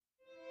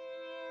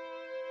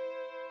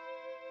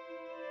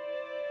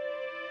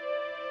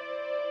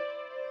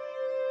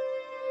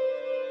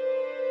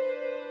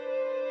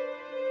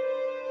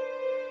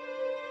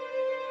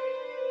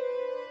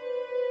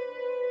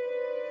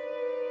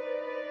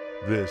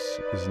This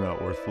is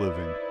Not Worth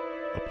Living,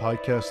 a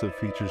podcast that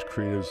features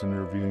creatives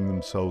interviewing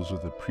themselves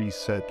with a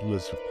preset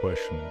list of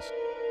questions.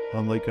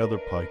 Unlike other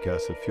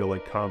podcasts that feel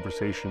like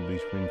conversation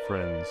between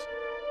friends,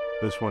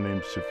 this one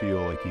aims to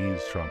feel like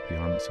eavesdropping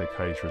on a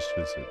psychiatrist's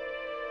visit.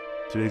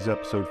 Today's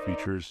episode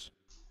features...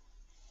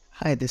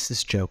 Hi, this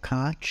is Joe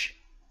Koch,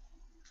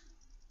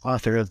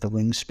 author of The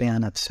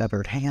Wingspan of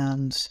Severed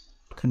Hands,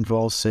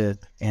 Convulsive,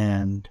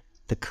 and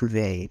The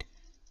Crusade.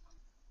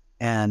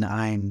 And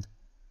I'm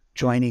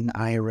joining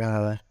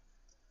Ira,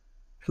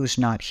 who's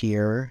not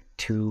here,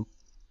 to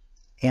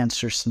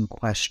answer some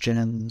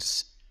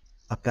questions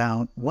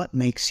about what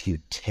makes you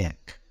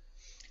tick.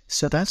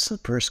 So that's the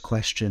first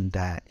question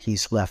that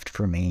he's left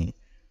for me.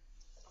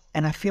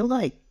 And I feel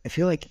like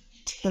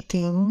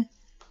ticking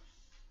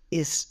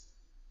is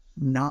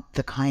not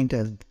the kind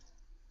of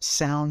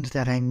sound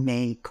that I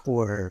make,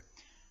 or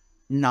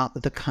not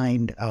the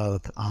kind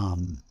of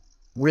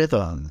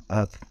rhythm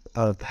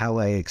of how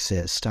I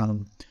exist.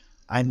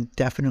 I'm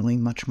definitely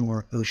much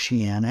more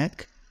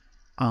oceanic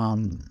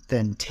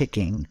than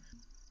ticking.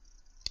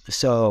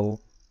 So,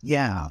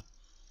 yeah,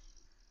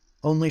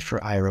 only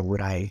for Ira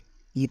would I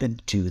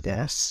even do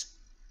this.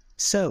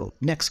 So,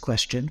 next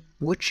question.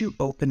 Would you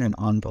open an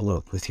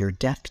envelope with your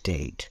death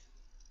date?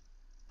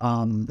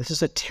 This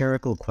is a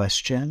terrible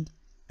question,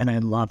 and I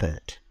love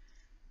it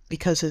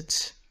because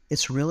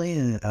it's really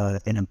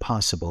an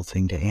impossible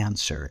thing to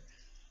answer.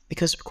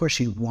 Because, of course,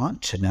 you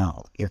want to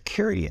know. You're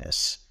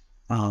curious.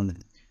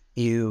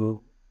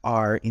 You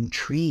are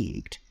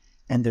intrigued.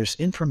 And there's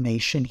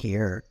information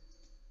here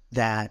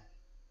that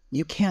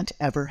you can't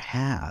ever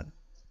have.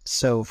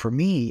 So for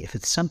me, if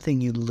it's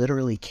something you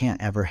literally can't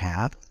ever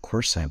have, of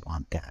course I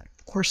want that.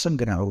 Of course I'm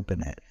going to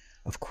open it.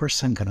 Of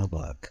course I'm going to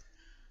look.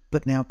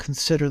 But now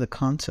consider the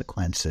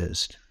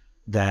consequences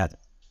that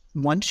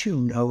once you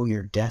know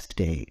your death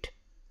date,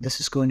 this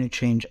is going to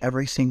change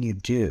everything you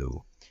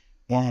do.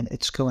 And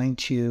it's going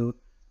to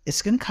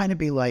kind of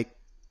be like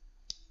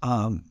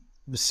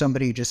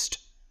somebody just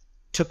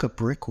took a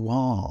brick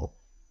wall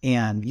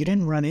and you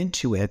didn't run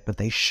into it, but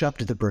they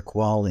shoved the brick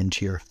wall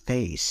into your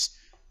face.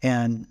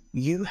 And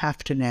you have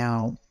to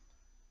now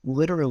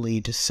literally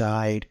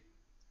decide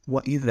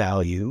what you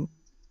value.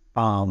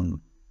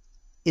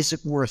 Is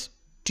it worth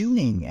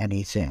doing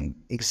anything,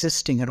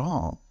 existing at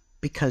all?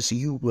 Because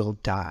you will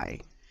die.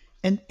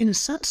 And in a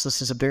sense,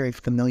 this is a very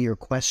familiar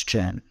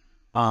question.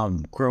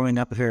 Growing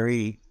up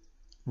very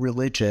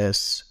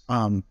religious,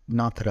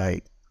 not that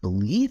I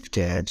believed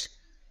it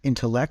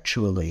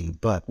intellectually,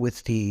 but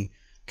with the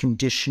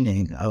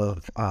conditioning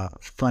of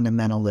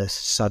fundamentalist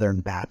Southern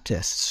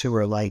Baptists who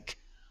are like,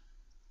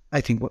 I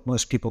think what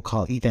most people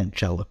call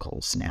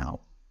evangelicals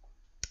now.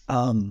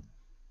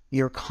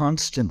 You're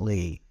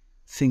constantly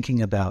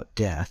thinking about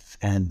death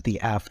and the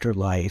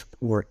afterlife,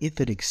 or if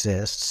it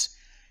exists,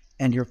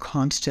 and you're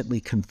constantly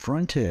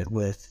confronted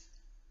with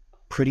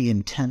pretty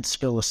intense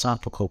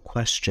philosophical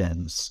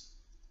questions.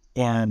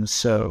 And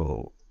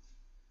so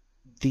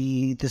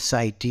this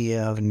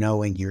idea of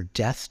knowing your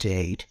death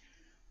date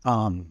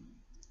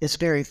is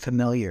very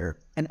familiar.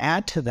 And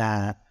add to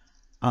that,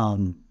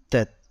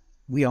 that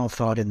we all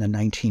thought in the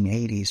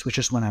 1980s, which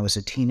is when I was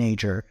a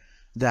teenager,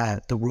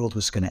 that the world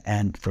was going to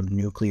end from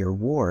nuclear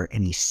war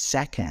any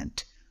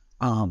second.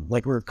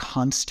 Like we're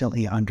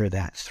constantly under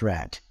that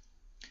threat.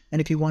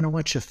 And if you want to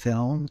watch a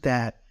film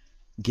that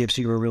gives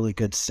you a really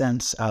good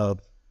sense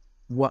of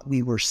what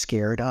we were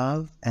scared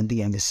of and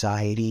the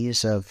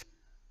anxieties of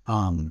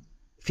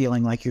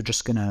feeling like you're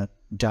just going to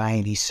die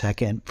any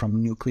second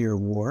from nuclear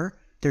war,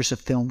 there's a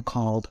film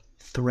called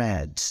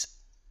Threads.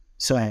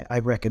 So I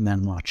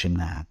recommend watching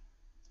that.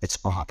 It's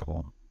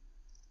awful.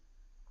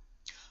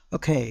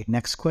 Okay,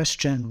 next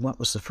question. What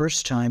was the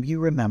first time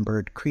you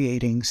remembered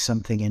creating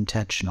something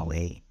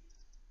intentionally?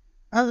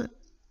 I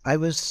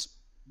was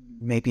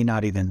maybe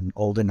not even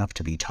old enough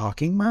to be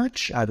talking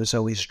much. I was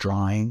always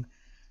drawing,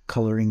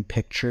 coloring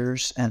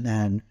pictures, and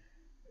then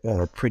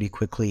pretty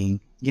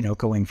quickly,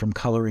 going from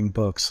coloring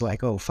books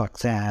like, oh, fuck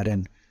that,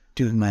 and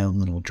doing my own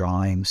little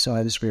drawings. So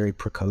I was very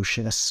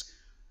precocious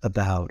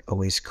about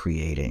always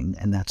creating,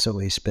 and that's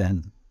always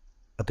been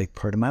a big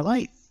part of my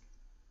life.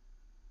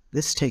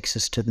 This takes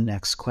us to the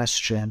next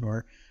question,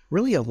 or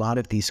really a lot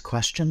of these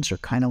questions are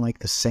kind of like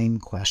the same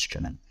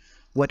question.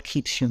 What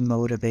keeps you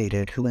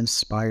motivated? Who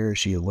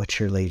inspires you? What's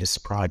your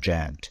latest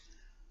project?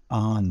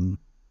 I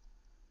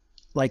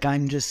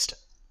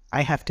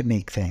have to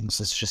make things.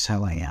 That's just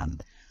how I am.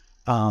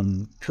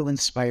 Who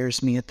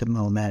inspires me at the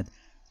moment?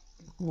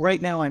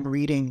 Right now I'm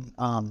reading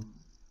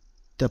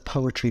the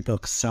poetry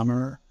book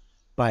Summer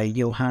by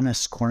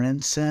Johannes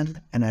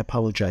Korensen, and I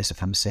apologize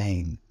if I'm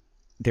saying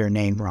their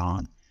name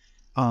wrong.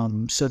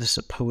 So this is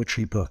a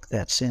poetry book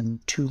that's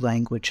in 2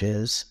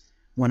 languages,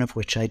 one of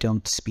which I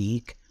don't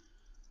speak.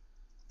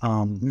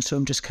 And so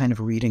I'm just kind of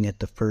reading it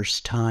the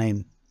first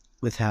time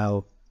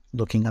without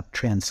looking up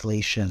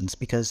translations,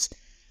 because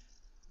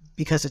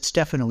it's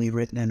definitely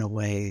written in a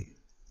way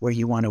where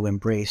you want to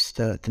embrace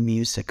the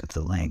music of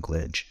the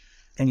language.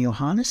 And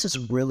Johannes is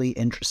a really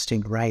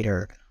interesting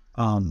writer.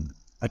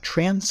 a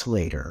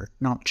translator,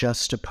 not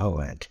just a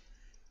poet.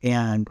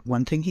 And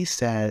one thing he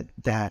said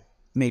that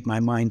made my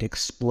mind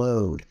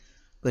explode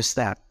was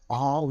that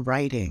all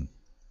writing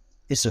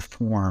is a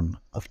form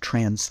of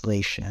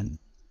translation.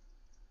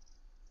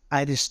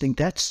 I just think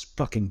that's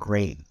fucking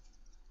great.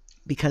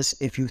 Because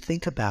if you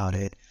think about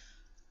it,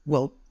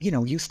 well,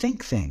 you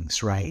think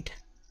things, right?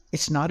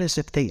 It's not as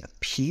if they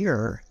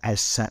appear as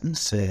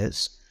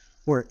sentences,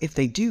 or if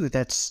they do,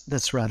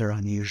 that's rather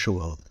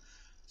unusual.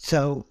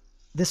 So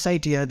this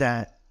idea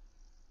that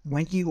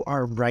when you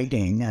are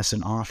writing as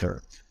an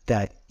author,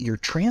 that you're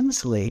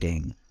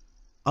translating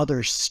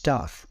other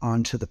stuff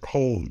onto the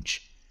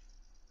page,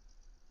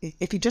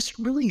 if you just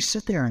really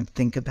sit there and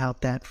think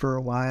about that for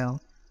a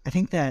while, I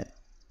think that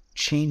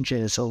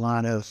changes a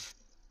lot of,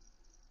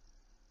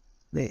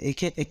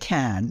 it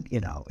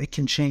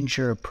can change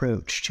your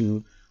approach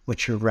to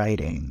what you're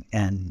writing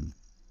and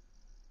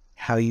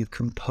how you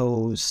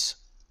compose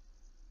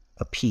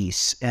a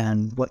piece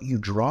and what you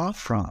draw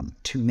from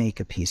to make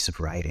a piece of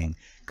writing.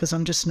 Because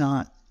I'm just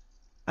not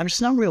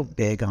real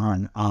big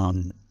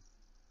on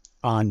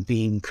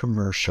being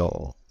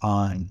commercial.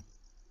 I'm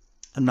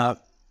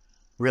not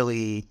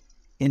really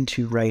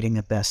into writing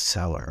a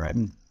bestseller.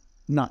 I'm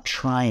not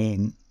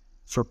trying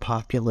for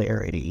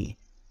popularity.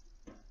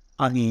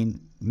 I mean,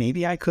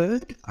 maybe I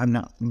could. I'm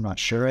not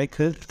sure I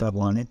could if I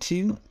wanted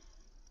to,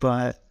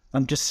 but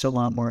I'm just a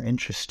lot more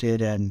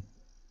interested in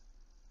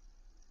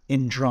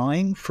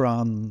drawing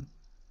from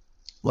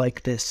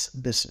like this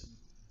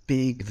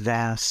big,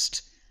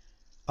 vast,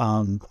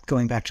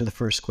 going back to the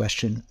first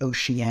question,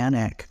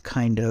 oceanic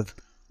kind of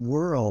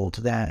world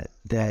that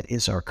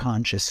is our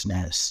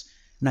consciousness.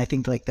 And I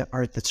think like the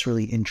art that's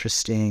really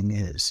interesting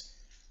is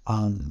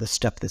the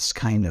stuff that's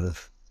kind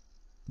of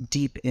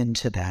deep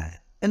into that.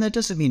 And that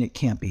doesn't mean it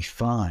can't be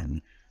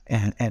fun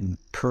and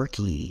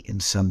perky in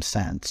some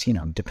sense,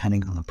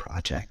 depending on the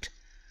project.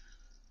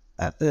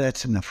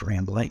 That's enough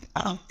rambling.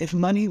 If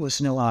money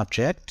was no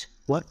object,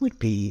 what would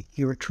be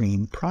your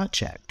dream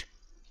project?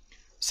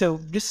 So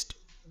just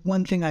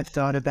one thing I've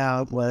thought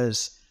about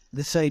was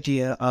this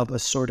idea of a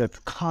sort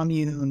of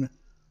commune,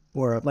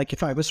 or like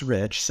if I was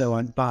rich, so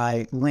I'd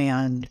buy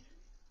land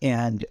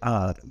and,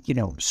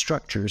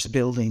 structures,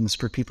 buildings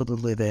for people to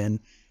live in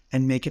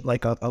and make it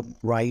like a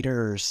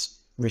writer's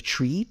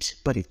retreat,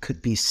 but it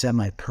could be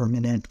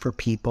semi-permanent for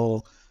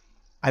people.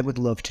 I would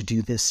love to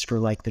do this for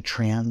like the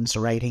trans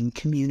writing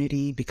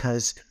community,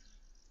 because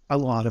a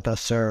lot of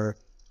us are,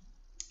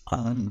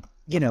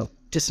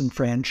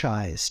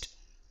 disenfranchised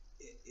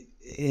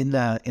in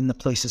the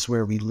places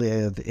where we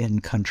live,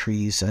 in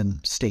countries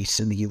and states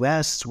in the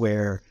U.S.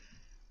 where,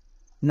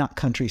 not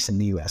countries in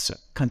the U.S.,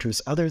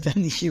 countries other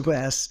than the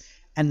U.S.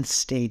 and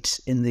states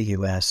in the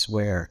U.S.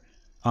 where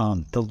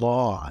the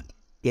law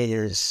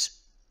is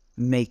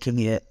making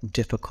it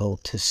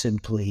difficult to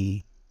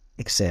simply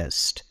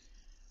exist.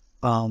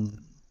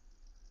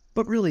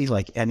 But really,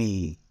 like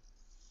any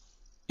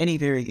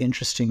very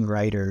interesting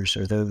writers,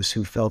 or those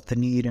who felt the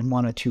need and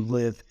wanted to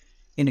live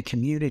in a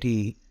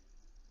community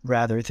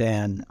rather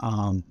than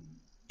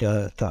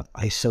the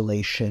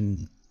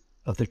isolation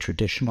of the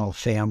traditional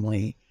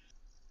family.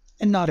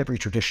 And not every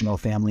traditional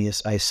family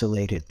is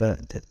isolated,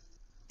 but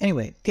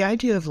anyway, the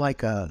idea of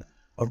like a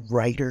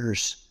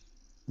writer's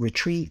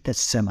retreat that's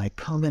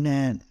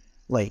semi-permanent,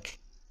 like,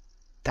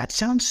 that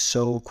sounds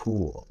so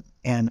cool.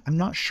 And I'm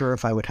not sure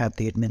if I would have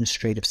the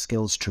administrative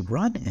skills to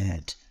run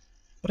it,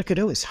 but I could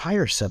always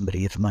hire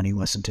somebody if money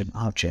wasn't an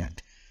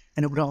object.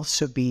 And it would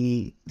also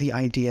be the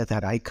idea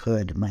that I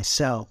could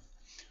myself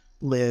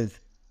live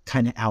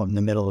kind of out in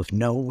the middle of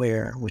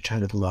nowhere, which I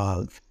would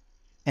love,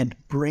 and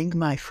bring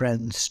my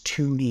friends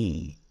to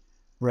me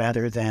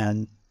rather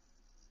than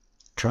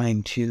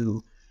trying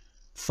to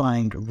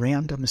find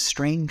random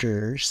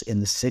strangers in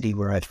the city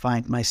where I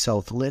find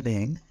myself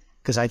living,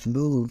 because I've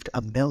moved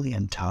a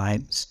million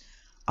times.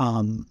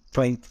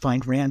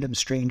 Find random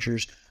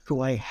strangers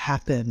who I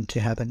happen to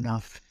have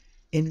enough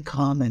in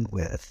common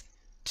with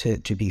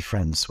to be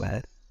friends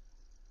with.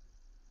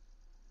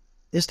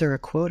 Is there a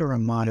quote or a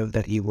motto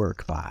that you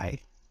work by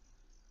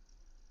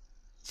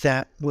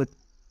that would,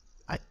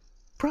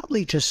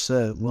 probably just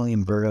the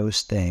William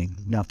Burroughs thing,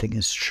 nothing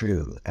is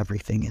true,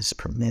 everything is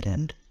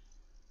permitted.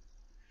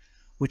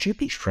 Would you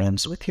be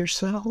friends with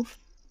yourself?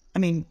 I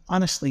mean,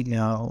 honestly,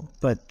 no,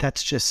 but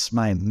that's just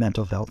my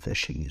mental health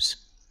issues.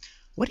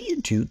 What do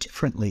you do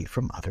differently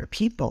from other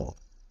people?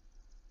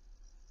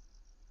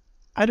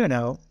 I don't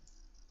know.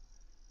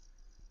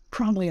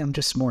 Probably I'm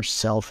just more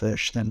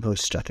selfish than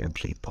most other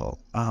people.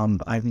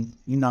 I'm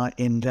not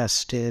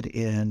invested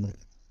in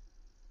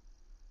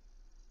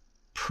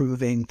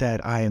proving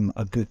that I'm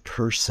a good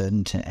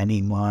person to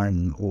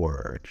anyone,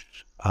 or,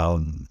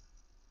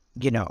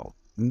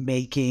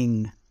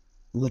 making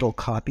little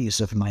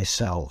copies of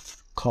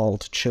myself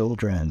called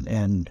children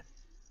and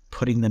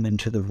putting them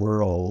into the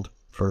world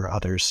for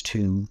others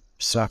to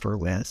suffer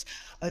with.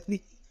 I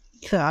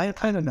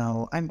don't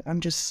know. I'm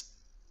just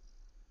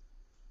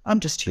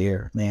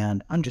here,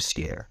 man. I'm just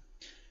here.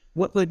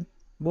 What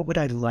would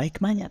I like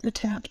my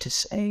epitaph to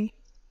say?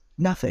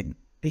 Nothing,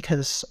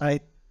 because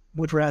I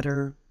would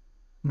rather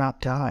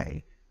not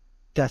die.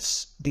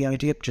 That's the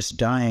idea of just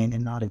dying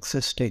and not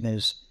existing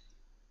is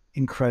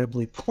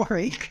incredibly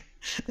boring.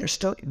 There's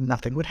still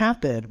nothing would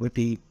happen. It would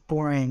be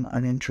boring,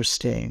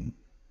 uninteresting,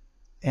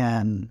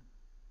 and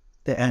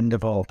the end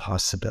of all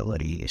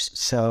possibilities.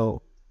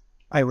 So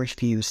I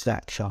refuse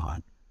that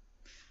thought.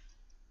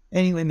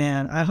 Anyway,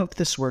 man, I hope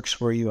this works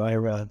for you,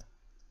 Ira.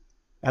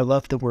 I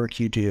love the work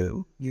you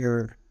do.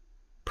 You're a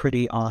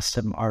pretty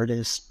awesome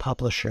artist,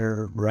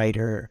 publisher,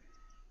 writer,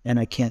 and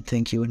I can't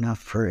thank you enough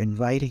for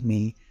inviting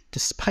me,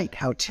 despite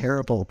how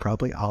terrible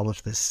probably all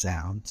of this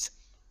sounds.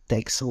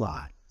 Thanks a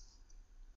lot.